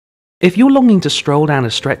If you're longing to stroll down a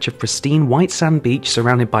stretch of pristine white sand beach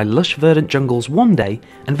surrounded by lush verdant jungles one day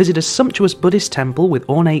and visit a sumptuous Buddhist temple with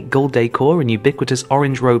ornate gold decor and ubiquitous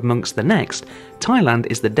orange-robed monks the next, Thailand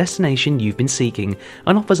is the destination you've been seeking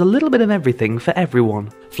and offers a little bit of everything for everyone.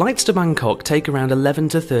 Flights to Bangkok take around 11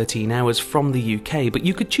 to 13 hours from the UK, but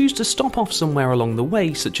you could choose to stop off somewhere along the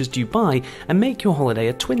way, such as Dubai, and make your holiday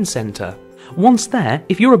a twin centre. Once there,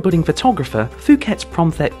 if you're a budding photographer, Phuket's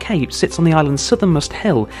Promthep Cape sits on the island's southernmost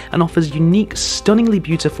hill and offers unique, stunningly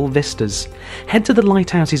beautiful vistas. Head to the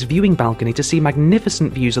lighthouse's viewing balcony to see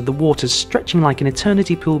magnificent views of the waters stretching like an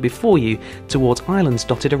eternity pool before you towards islands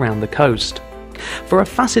dotted around the coast. For a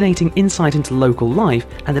fascinating insight into local life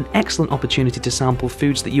and an excellent opportunity to sample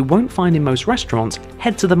foods that you won't find in most restaurants,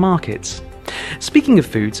 head to the markets. Speaking of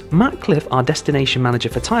foods, Matt Cliff, our destination manager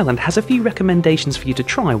for Thailand, has a few recommendations for you to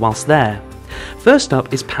try whilst there. First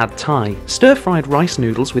up is Pad Thai, stir-fried rice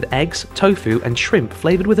noodles with eggs, tofu and shrimp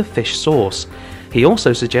flavoured with a fish sauce. He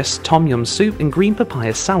also suggests tom yum soup and green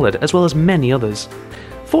papaya salad, as well as many others.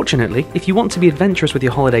 Fortunately, if you want to be adventurous with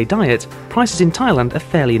your holiday diet, prices in Thailand are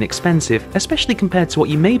fairly inexpensive, especially compared to what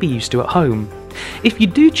you may be used to at home. If you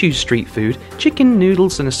do choose street food, chicken,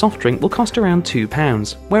 noodles and a soft drink will cost around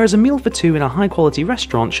 £2, whereas a meal for two in a high-quality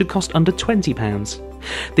restaurant should cost under £20.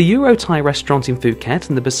 The Euro Thai restaurant in Phuket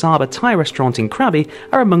and the Basaba Thai restaurant in Krabi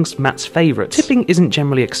are amongst Matt's favourites. Tipping isn't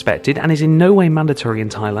generally expected and is in no way mandatory in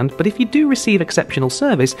Thailand, but if you do receive exceptional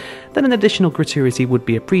service, then an additional gratuity would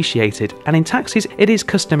be appreciated, and in taxis it is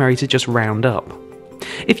customary to just round up.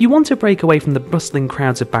 If you want to break away from the bustling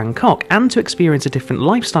crowds of Bangkok and to experience a different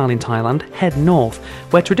lifestyle in Thailand, head north,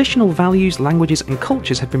 where traditional values, languages and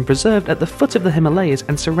cultures have been preserved at the foot of the Himalayas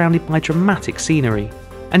and surrounded by dramatic scenery.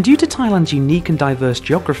 And due to Thailand's unique and diverse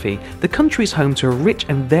geography, the country is home to a rich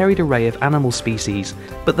and varied array of animal species,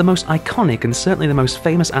 but the most iconic and certainly the most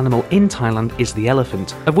famous animal in Thailand is the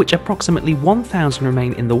elephant, of which approximately 1,000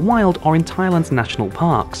 remain in the wild or in Thailand's national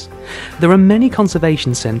parks. There are many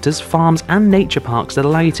conservation centres, farms and nature parks that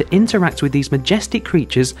allow you to interact with these majestic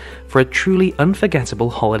creatures for a truly unforgettable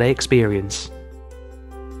holiday experience.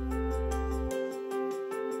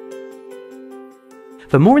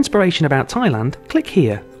 For more inspiration about Thailand, click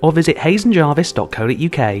here or visit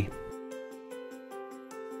hayesjarvis.co.uk.